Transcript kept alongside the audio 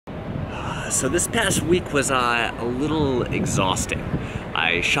So this past week was a little exhausting.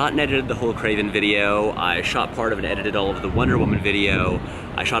 I shot and edited the whole Craven video, I shot part of and edited all of the Wonder Woman video,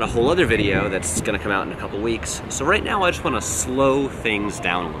 I shot a whole other video that's gonna come out in a couple weeks. So right now I just wanna slow things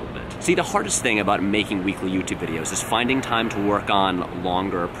down a little bit. See, the hardest thing about making weekly YouTube videos is finding time to work on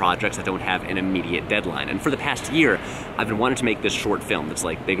longer projects that don't have an immediate deadline. And for the past year, I've been wanting to make this short film that's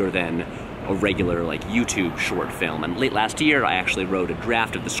like bigger than a regular like YouTube short film. And late last year, I actually wrote a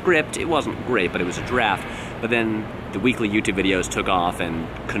draft of the script. It wasn't great, but it was a draft. But then the weekly YouTube videos took off and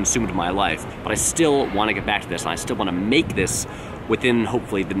consumed my life. But I still want to get back to this, and I still want to make this within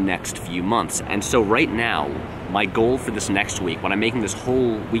hopefully the next few months. And so right now, my goal for this next week, what I'm making this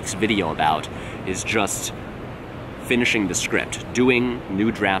whole week's video about, is just finishing the script, doing new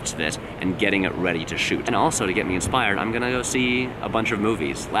drafts of it, and getting it ready to shoot. And also, to get me inspired, I'm gonna go see a bunch of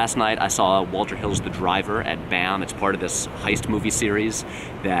movies. Last night, I saw Walter Hill's The Driver at BAM. It's part of this heist movie series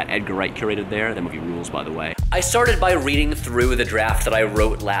that Edgar Wright curated there. That movie rules, by the way. I started by reading through the draft that I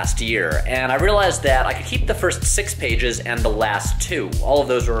wrote last year, and I realized that I could keep the first 6 pages and the last 2. All of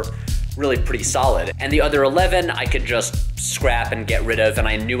those were really pretty solid. And the other 11 I could just scrap and get rid of, and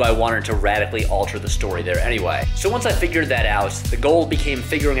I knew I wanted to radically alter the story there anyway. So once I figured that out, the goal became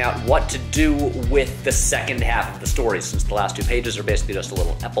figuring out what to do with the second half of the story, since the last 2 pages are basically just a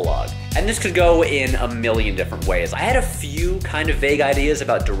little epilogue. And this could go in a million different ways. I had a few kind of vague ideas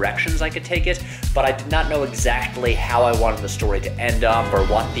about directions I could take it, but I did not know exactly how I wanted the story to end up or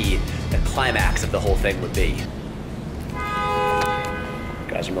what the climax of the whole thing would be.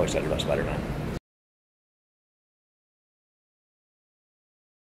 Guys, I'm really excited about Spider-Man.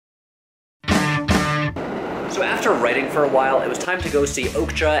 So after writing for a while, it was time to go see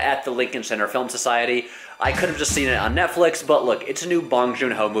Okja at the Lincoln Center Film Society. I could have just seen it on Netflix, but look, it's a new Bong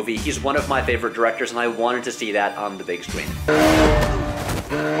Joon-ho movie. He's one of my favorite directors, and I wanted to see that on the big screen.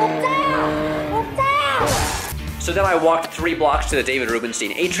 So then I walked 3 blocks to the David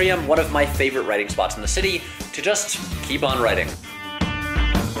Rubenstein Atrium, one of my favorite writing spots in the city, to just keep on writing.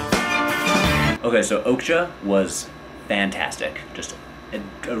 Okay, so Okja was fantastic. Just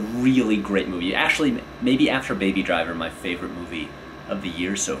a really great movie. Actually, maybe after Baby Driver, my favorite movie of the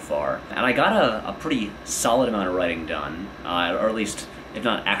year so far. And I got a pretty solid amount of writing done, or at least, if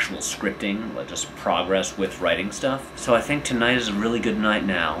not actual scripting, but just progress with writing stuff. So I think tonight is a really good night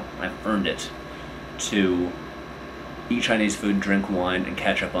now. I've earned it to eat Chinese food, drink wine, and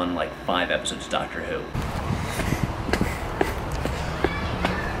catch up on like 5 episodes of Doctor Who.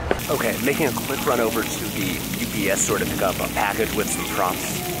 Okay, making a quick run over to the UPS store to pick up a package with some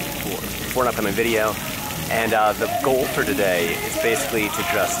props for an upcoming video. And the goal for today is basically to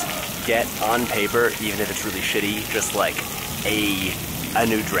just get on paper, even if it's really shitty, just like a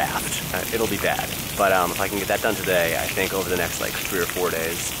new draft. It'll be bad, but if I can get that done today, I think over the next like 3 or 4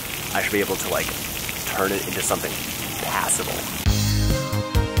 days, I should be able to like turn it into something passable.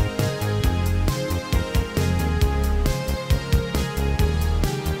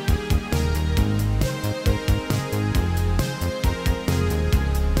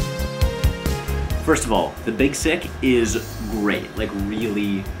 First of all, The Big Sick is great, like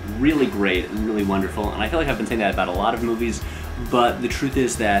really, really great and really wonderful. And I feel like I've been saying that about a lot of movies, but the truth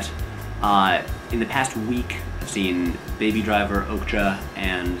is that in the past week, I've seen Baby Driver, Okja,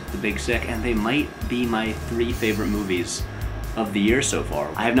 and The Big Sick, and they might be my 3 favorite movies of the year so far.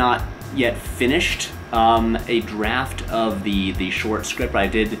 I have not yet finished a draft of the short script, but I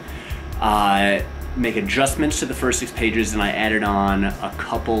did make adjustments to the first 6 pages, and I added on a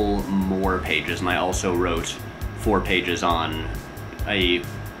couple more pages, and I also wrote 4 pages on an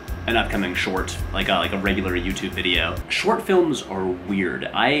upcoming short, like a regular YouTube video. Short films are weird.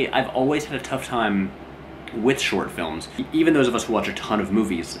 I've always had a tough time with short films. Even those of us who watch a ton of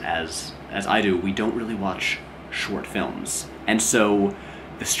movies, as I do, we don't really watch short films. And so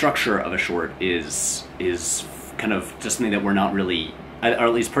the structure of a short is kind of just something that we're not really, or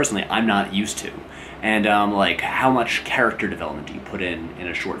at least personally, I'm not used to. And like, how much character development do you put in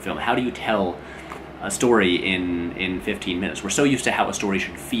a short film? How do you tell a story in 15 minutes? We're so used to how a story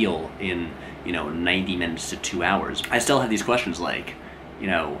should feel in, 90 minutes to 2 hours. I still have these questions like,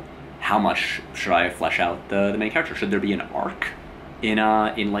 how much should I flesh out the main character? Should there be an arc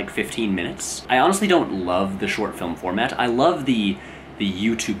in like 15 minutes? I honestly don't love the short film format. I love the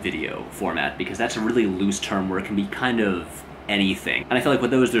YouTube video format, because that's a really loose term where it can be kind of anything. And I feel like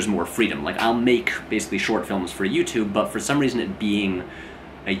with those, there's more freedom. Like, I'll make basically short films for YouTube, but for some reason it being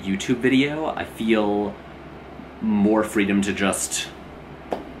a YouTube video, I feel more freedom to just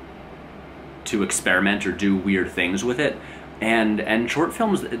experiment or do weird things with it. And short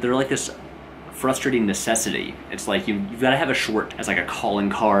films, they're like this frustrating necessity. It's like you've got to have a short as like a calling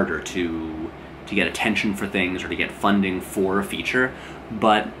card or to get attention for things or to get funding for a feature,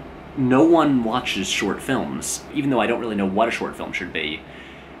 but no one watches short films. Even though I don't really know what a short film should be,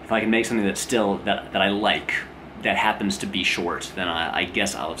 if I can make something that's still that I like, that happens to be short, then I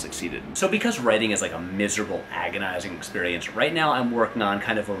guess I'll have succeeded. So because writing is like a miserable, agonizing experience, right now I'm working on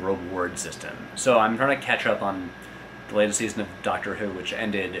kind of a reward system. So I'm trying to catch up on the latest season of Doctor Who, which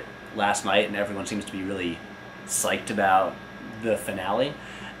ended last night, and everyone seems to be really psyched about the finale.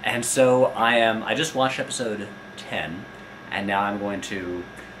 And so I just watched episode 10, and now I'm going to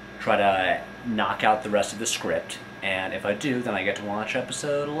try to knock out the rest of the script, and if I do, then I get to watch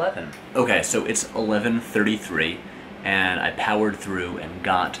episode 11. Okay, so it's 11:33, and I powered through and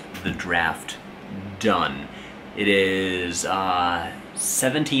got the draft done. It is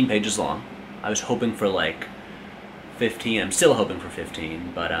 17 pages long. I was hoping for like 15. I'm still hoping for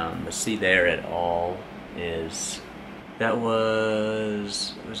 15, but let's see, there it all is. That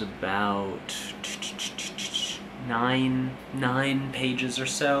was, it was about nine pages or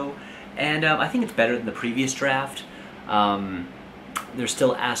so, and I think it's better than the previous draft. There's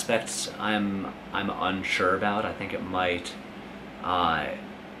still aspects I'm unsure about. I think it might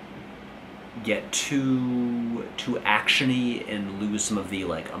get too actiony and lose some of the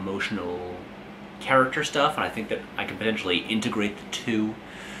like emotional character stuff, and I think that I can potentially integrate the two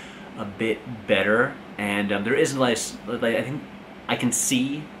a bit better. And there is a nice, like, I think I can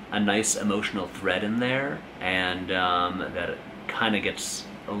see a nice emotional thread in there, and that it kind of gets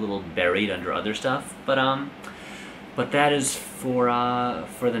a little buried under other stuff, but that is for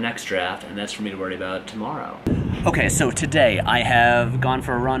the next draft, and that's for me to worry about tomorrow. Okay, so today I have gone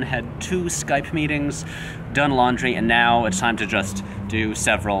for a run, had 2 Skype meetings, done laundry, and now it's time to just do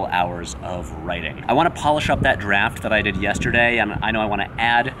several hours of writing. I want to polish up that draft that I did yesterday, and I know I want to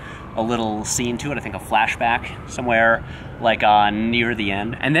add a little scene to it, I think a flashback somewhere like near the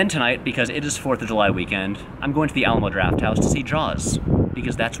end. And then tonight, because it is 4th of July weekend, I'm going to the Alamo Draft House to see Jaws,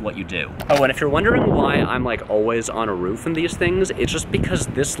 because that's what you do. Oh, and if you're wondering why I'm like always on a roof in these things, it's just because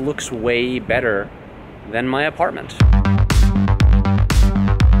this looks way better than my apartment.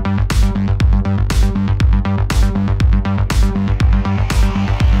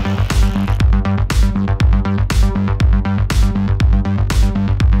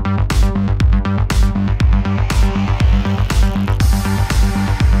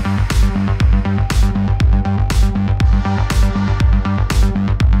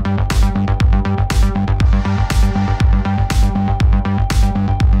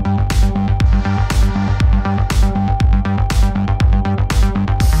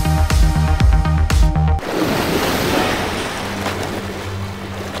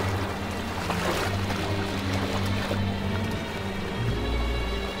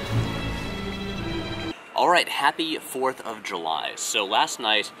 Alright, happy 4th of July. So last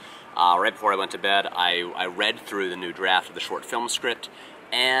night, right before I went to bed, I read through the new draft of the short film script,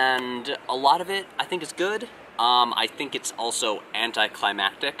 and a lot of it I think is good. I think it's also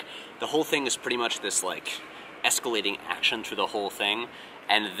anticlimactic. The whole thing is pretty much this like escalating action through the whole thing,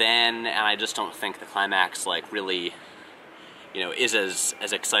 and I just don't think the climax like really, you know, is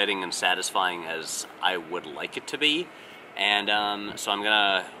as exciting and satisfying as I would like it to be. And so I'm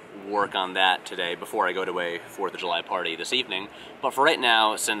gonna work on that today before I go to a 4th of July party this evening. But for right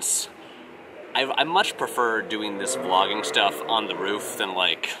now, since I much prefer doing this vlogging stuff on the roof than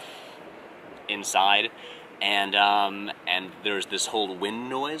like inside, and there's this whole wind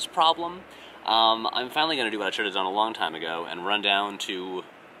noise problem, I'm finally gonna do what I should have done a long time ago and run down to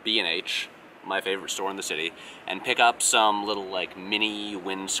B&H, my favorite store in the city, and pick up some little like mini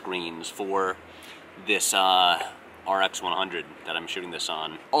windscreens for this RX100 that I'm shooting this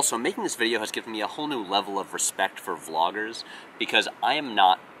on. Also, making this video has given me a whole new level of respect for vloggers, because I am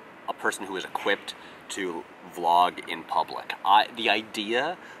not a person who is equipped to vlog in public. The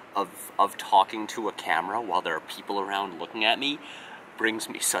idea of talking to a camera while there are people around looking at me brings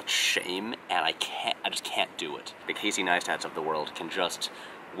me such shame, and I just can't do it. The Casey Neistats of the world can just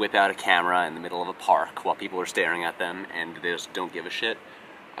whip out a camera in the middle of a park while people are staring at them and they just don't give a shit.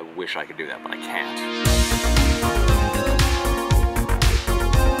 I wish I could do that, but I can't.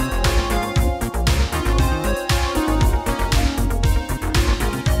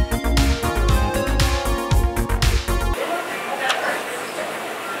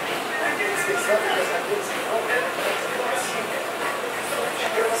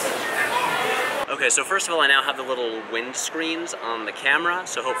 Okay, so first of all, I now have the little wind screens on the camera,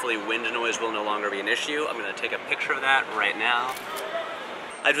 so hopefully wind noise will no longer be an issue. I'm going to take a picture of that right now.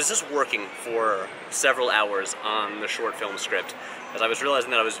 I was just working for several hours on the short film script, As I was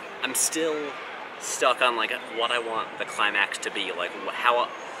realizing that I'm still stuck on like what I want the climax to be, like how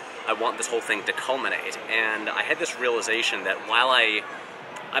I want this whole thing to culminate. And I had this realization that while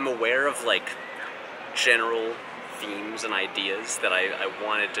I'm aware of like general themes and ideas that I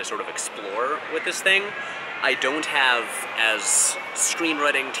wanted to sort of explore with this thing, I don't have, as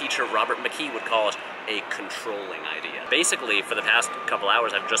screenwriting teacher Robert McKee would call it, a controlling idea. Basically, for the past couple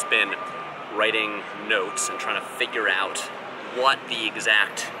hours, I've just been writing notes and trying to figure out what the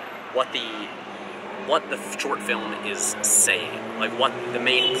short film is saying, like what the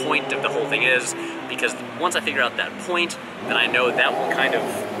main point of the whole thing is, because once I figure out that point, then I know that will kind of,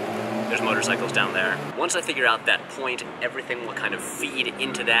 there's motorcycles down there. Once I figure out that point, everything will kind of feed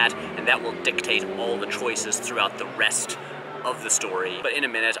into that, and that will dictate all the choices throughout the rest of the story. But in a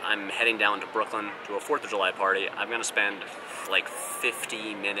minute, I'm heading down to Brooklyn to a 4th of July party. I'm gonna spend like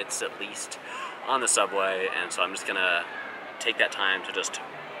 50 minutes at least on the subway, and so I'm just gonna take that time to just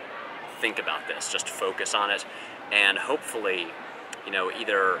think about this, just focus on it, and hopefully, you know,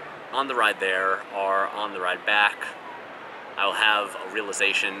 either on the ride there or on the ride back, I'll have a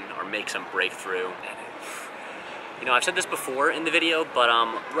realization or make some breakthrough. You know, I've said this before in the video, but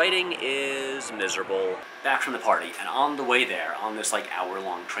writing is miserable. Back from the party, and on the way there, on this like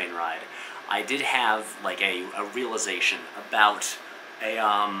hour-long train ride, I did have like a realization about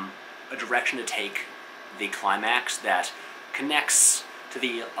a direction to take the climax that connects to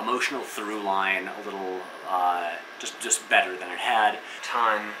the emotional through line a little just better than it had.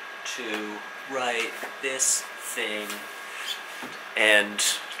 Time to write this thing and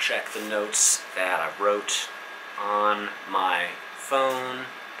check the notes that I wrote on my phone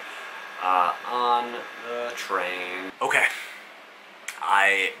on the train. Okay,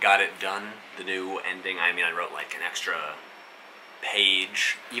 I got it done, the new ending. I mean, I wrote like an extra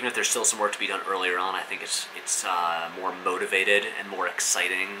page. Even if there's still some work to be done earlier on, I think it's more motivated and more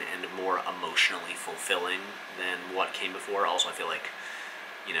exciting and more emotionally fulfilling than what came before. Also, I feel like,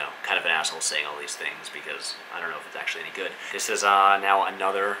 you know, kind of an asshole saying all these things because I don't know if it's actually any good. This is now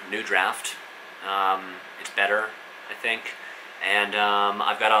another new draft. It's better, I think. And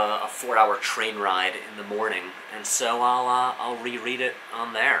I've got a 4-hour train ride in the morning, and so I'll reread it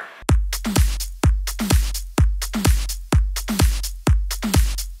on there.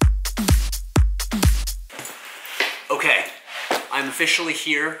 Okay, I'm officially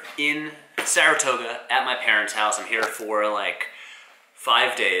here in Saratoga at my parents' house. I'm here for like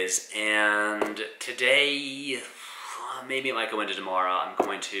 5 days, and today, maybe it might go into tomorrow, I'm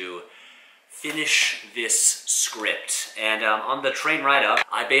going to finish this script. And on the train ride up,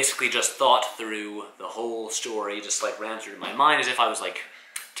 I basically just thought through the whole story, just like ran through my mind as if I was like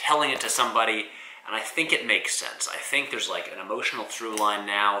telling it to somebody, and I think it makes sense. I think there's like an emotional through line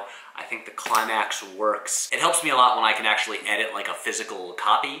now. I think the climax works. It helps me a lot when I can actually edit like a physical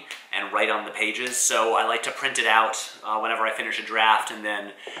copy and write on the pages, so I like to print it out whenever I finish a draft and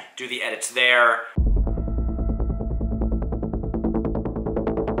then do the edits there.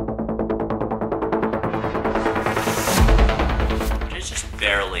 It's just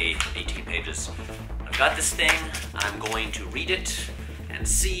barely 18 pages. I've got this thing, I'm going to read it and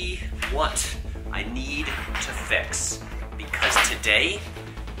see what I need to fix, because today,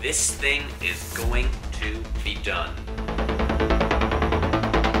 this thing is going to be done.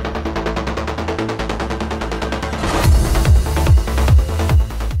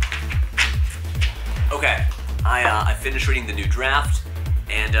 Okay, I finished reading the new draft,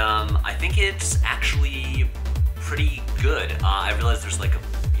 and I think it's actually pretty good. I realized there's like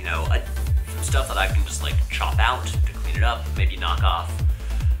some stuff that I can just like chop out to clean it up, maybe knock off.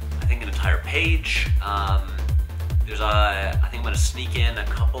 I think an entire page. I think I'm gonna sneak in a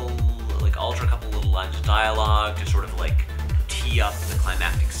couple, like alter a couple little lines of dialogue to sort of like tee up the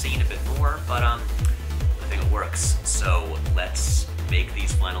climactic scene a bit more, but I think it works. So let's make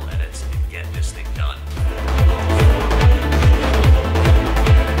these final edits and get this thing done.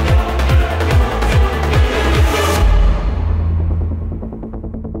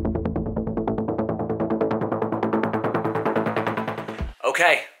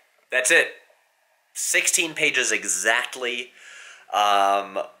 Okay, that's it. 16 pages exactly.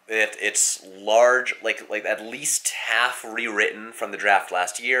 It's large, like at least half rewritten from the draft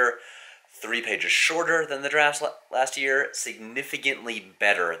last year, 3 pages shorter than the draft last year, significantly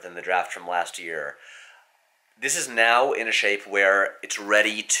better than the draft from last year. This is now in a shape where it's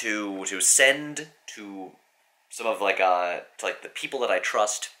ready to send to some of to the people that I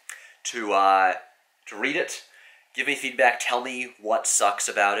trust to read it, give me feedback, tell me what sucks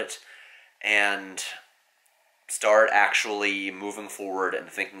about it, and start actually moving forward and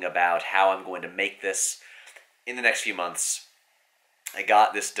thinking about how I'm going to make this in the next few months I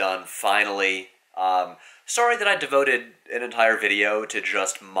got this done finally. Sorry that I devoted an entire video to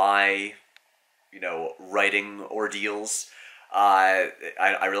just my, writing ordeals. I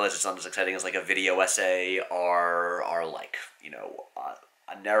realize it's not as exciting as like a video essay or like,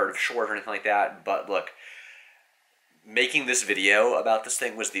 a narrative short or anything like that, but look, making this video about this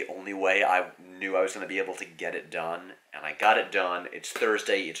thing was the only way I knew I was going to be able to get it done, and I got it done. It's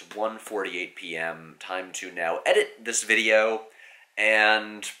Thursday, it's 1:48 p.m., time to now edit this video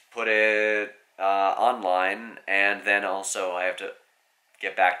and put it online, and then also I have to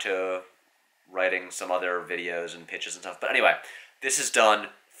get back to writing some other videos and pitches and stuff. But anyway, this is done.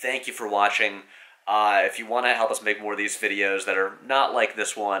 Thank you for watching. If you want to help us make more of these videos that are not like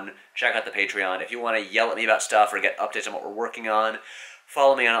this one, check out the Patreon. If you want to yell at me about stuff or get updates on what we're working on,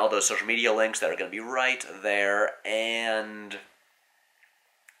 follow me on all those social media links that are going to be right there, and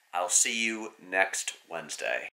I'll see you next Wednesday.